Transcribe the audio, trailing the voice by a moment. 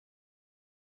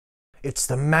It's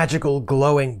the magical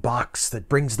glowing box that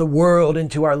brings the world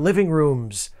into our living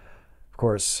rooms. Of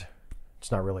course,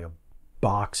 it's not really a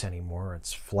box anymore.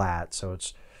 It's flat, so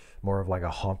it's more of like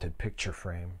a haunted picture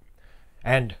frame.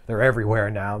 And they're everywhere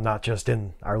now, not just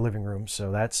in our living rooms,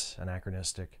 so that's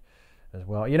anachronistic as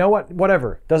well. You know what?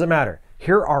 Whatever. Doesn't matter.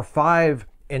 Here are 5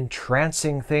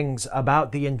 entrancing things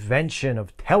about the invention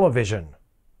of television.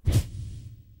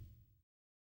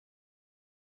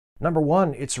 Number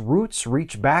 1, its roots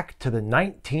reach back to the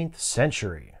 19th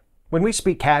century. When we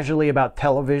speak casually about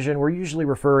television, we're usually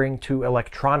referring to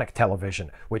electronic television,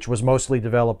 which was mostly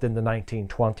developed in the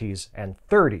 1920s and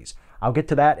 30s. I'll get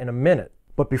to that in a minute.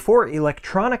 But before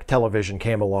electronic television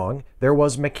came along, there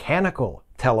was mechanical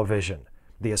television.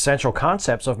 The essential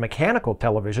concepts of mechanical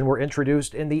television were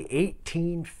introduced in the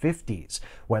 1850s,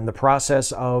 when the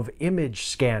process of image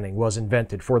scanning was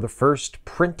invented for the first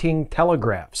printing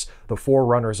telegraphs, the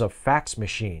forerunners of fax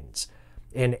machines.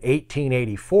 In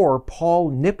 1884,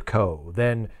 Paul Nipkow,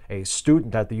 then a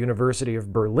student at the University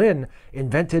of Berlin,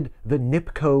 invented the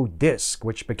Nipkow disc,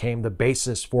 which became the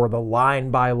basis for the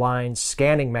line-by-line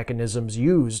scanning mechanisms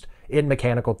used in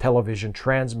mechanical television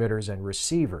transmitters and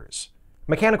receivers.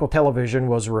 Mechanical television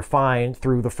was refined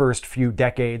through the first few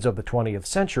decades of the 20th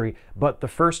century, but the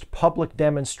first public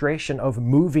demonstration of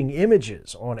moving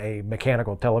images on a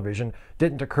mechanical television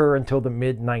didn't occur until the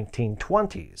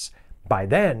mid-1920s. By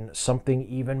then, something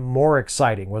even more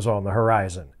exciting was on the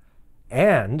horizon.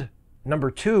 And,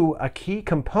 number 2, a key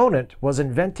component was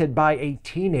invented by a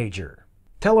teenager.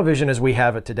 Television as we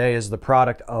have it today is the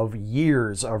product of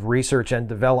years of research and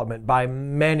development by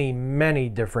many, many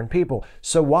different people.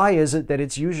 So why is it that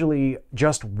it's usually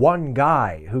just one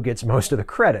guy who gets most of the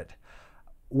credit?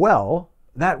 Well,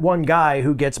 that one guy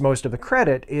who gets most of the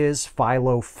credit is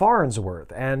Philo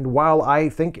Farnsworth, and while I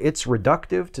think it's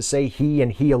reductive to say he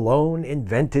and he alone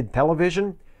invented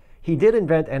television, he did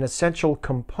invent an essential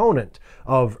component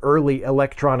of early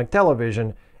electronic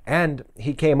television, and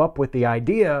he came up with the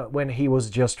idea when he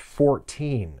was just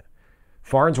 14.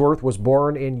 Farnsworth was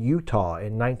born in Utah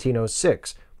in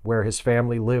 1906, where his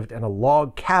family lived in a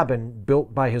log cabin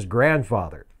built by his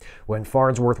grandfather. When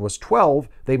Farnsworth was 12,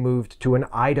 they moved to an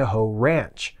Idaho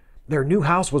ranch. Their new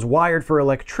house was wired for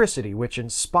electricity, which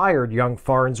inspired young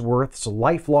Farnsworth's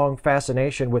lifelong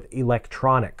fascination with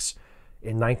electronics.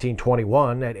 In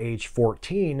 1921, at age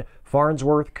 14,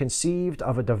 Farnsworth conceived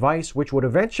of a device which would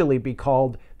eventually be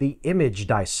called the image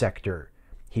dissector.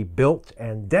 He built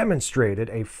and demonstrated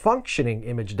a functioning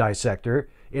image dissector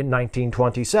in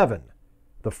 1927.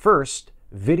 The first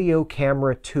video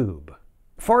camera tube.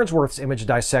 Farnsworth's image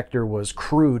dissector was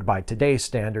crude by today's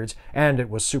standards, and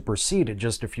it was superseded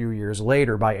just a few years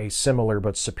later by a similar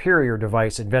but superior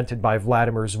device invented by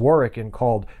Vladimir Zworykin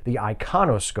called the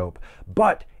iconoscope.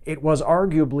 But it was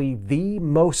arguably the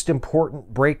most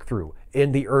important breakthrough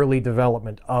in the early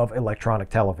development of electronic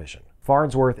television.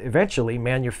 Farnsworth eventually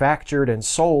manufactured and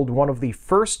sold one of the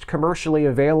first commercially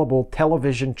available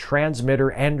television transmitter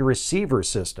and receiver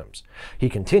systems. He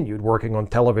continued working on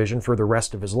television for the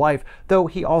rest of his life, though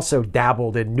he also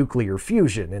dabbled in nuclear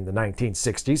fusion in the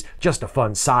 1960s, just a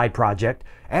fun side project,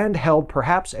 and held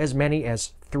perhaps as many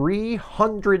as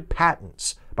 300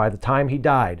 patents by the time he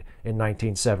died in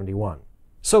 1971.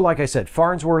 So like I said,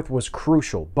 Farnsworth was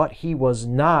crucial, but he was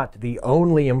not the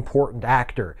only important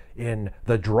actor in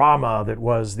the drama that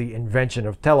was the invention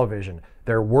of television.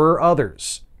 There were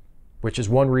others, which is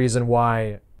one reason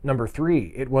why, number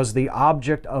 3, it was the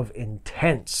object of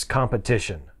intense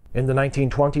competition. In the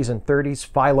 1920s and 30s,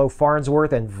 Philo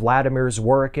Farnsworth and Vladimir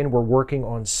Zworykin were working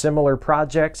on similar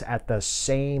projects at the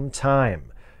same time.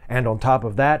 And on top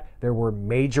of that, there were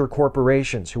major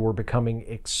corporations who were becoming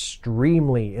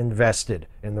extremely invested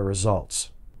in the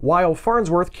results. While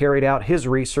Farnsworth carried out his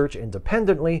research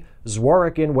independently,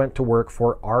 Zworykin went to work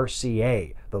for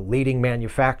RCA, the leading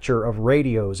manufacturer of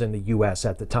radios in the US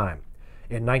at the time.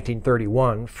 In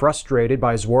 1931, frustrated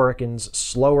by Zworykin's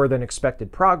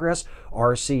slower-than-expected progress,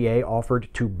 RCA offered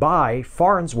to buy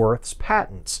Farnsworth's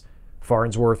patents.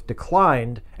 Farnsworth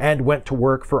declined and went to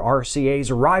work for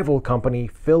RCA's rival company,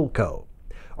 Philco.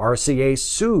 RCA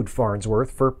sued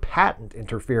Farnsworth for patent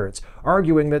interference,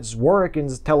 arguing that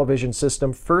Zworykin's television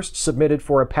system, first submitted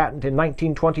for a patent in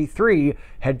 1923,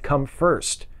 had come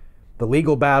first. The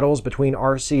legal battles between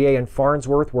RCA and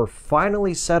Farnsworth were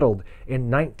finally settled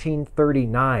in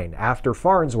 1939 after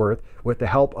Farnsworth, with the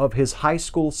help of his high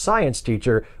school science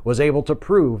teacher, was able to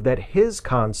prove that his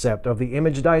concept of the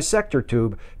image dissector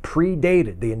tube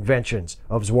predated the inventions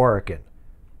of Zworykin.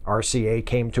 RCA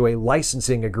came to a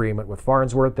licensing agreement with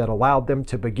Farnsworth that allowed them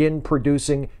to begin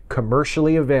producing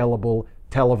commercially available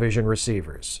television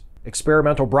receivers.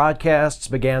 Experimental broadcasts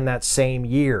began that same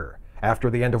year.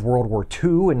 After the end of World War II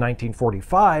in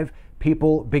 1945,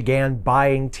 people began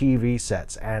buying TV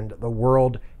sets, and the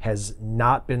world has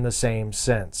not been the same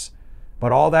since.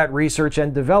 But all that research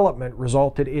and development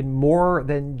resulted in more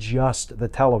than just the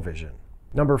television.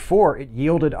 Number 4, it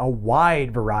yielded a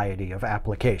wide variety of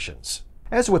applications.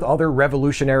 As with other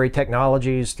revolutionary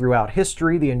technologies throughout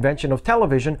history, the invention of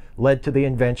television led to the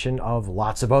invention of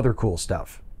lots of other cool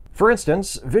stuff. For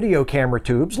instance, video camera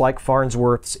tubes like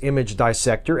Farnsworth's image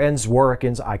dissector and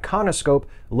Zworykin's iconoscope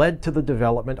led to the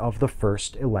development of the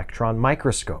first electron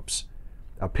microscopes.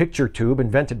 A picture tube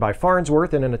invented by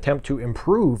Farnsworth in an attempt to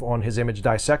improve on his image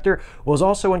dissector was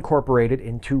also incorporated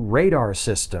into radar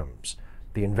systems.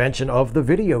 The invention of the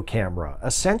video camera,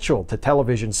 essential to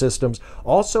television systems,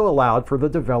 also allowed for the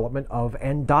development of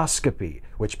endoscopy,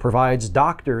 which provides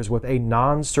doctors with a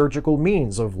non-surgical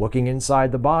means of looking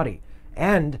inside the body,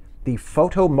 and the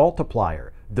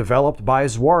photomultiplier, developed by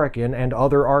Zworykin and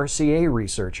other RCA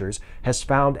researchers, has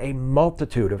found a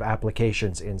multitude of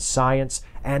applications in science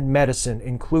and medicine,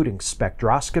 including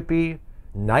spectroscopy,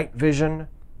 night vision,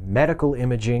 medical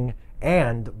imaging,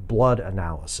 and blood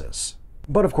analysis.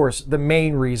 But of course, the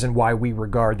main reason why we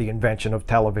regard the invention of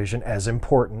television as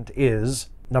important is,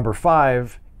 number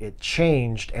 5, it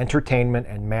changed entertainment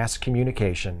and mass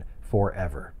communication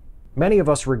forever. Many of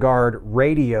us regard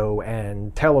radio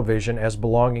and television as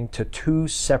belonging to two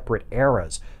separate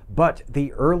eras, but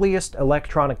the earliest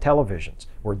electronic televisions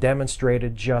were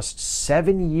demonstrated just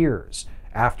 7 years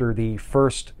after the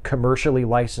first commercially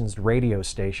licensed radio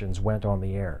stations went on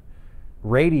the air.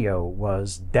 Radio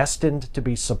was destined to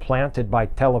be supplanted by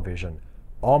television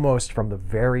almost from the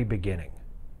very beginning.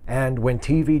 And when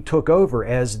TV took over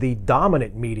as the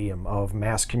dominant medium of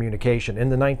mass communication in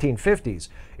the 1950s,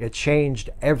 it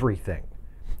changed everything.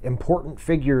 Important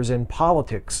figures in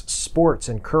politics, sports,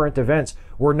 and current events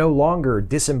were no longer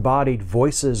disembodied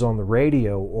voices on the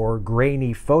radio or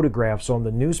grainy photographs on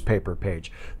the newspaper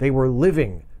page. They were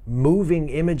living, moving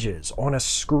images on a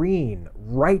screen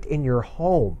right in your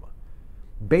home.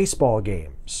 Baseball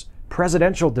games,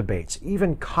 presidential debates,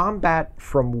 even combat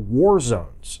from war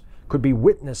zones could be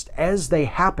witnessed as they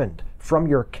happened from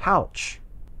your couch.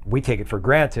 We take it for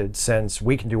granted since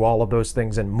we can do all of those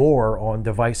things and more on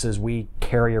devices we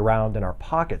carry around in our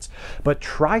pockets. But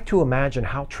try to imagine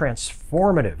how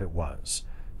transformative it was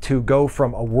to go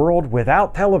from a world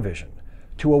without television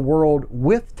to a world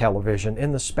with television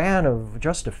in the span of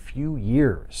just a few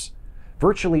years.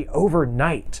 Virtually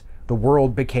overnight, the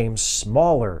world became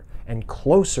smaller and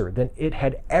closer than it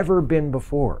had ever been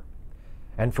before.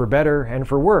 And for better and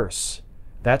for worse,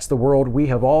 that's the world we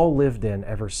have all lived in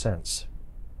ever since.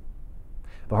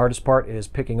 The hardest part is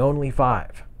picking only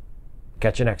 5.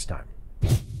 Catch you next time.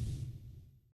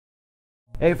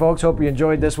 Hey folks, hope you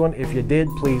enjoyed this one. If you did,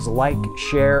 please like,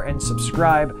 share, and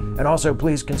subscribe. And also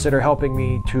please consider helping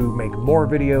me to make more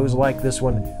videos like this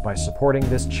one by supporting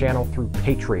this channel through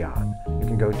Patreon. You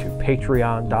can go to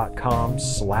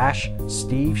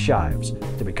patreon.com/Steve Shives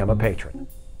to become a patron.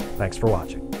 Thanks for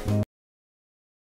watching.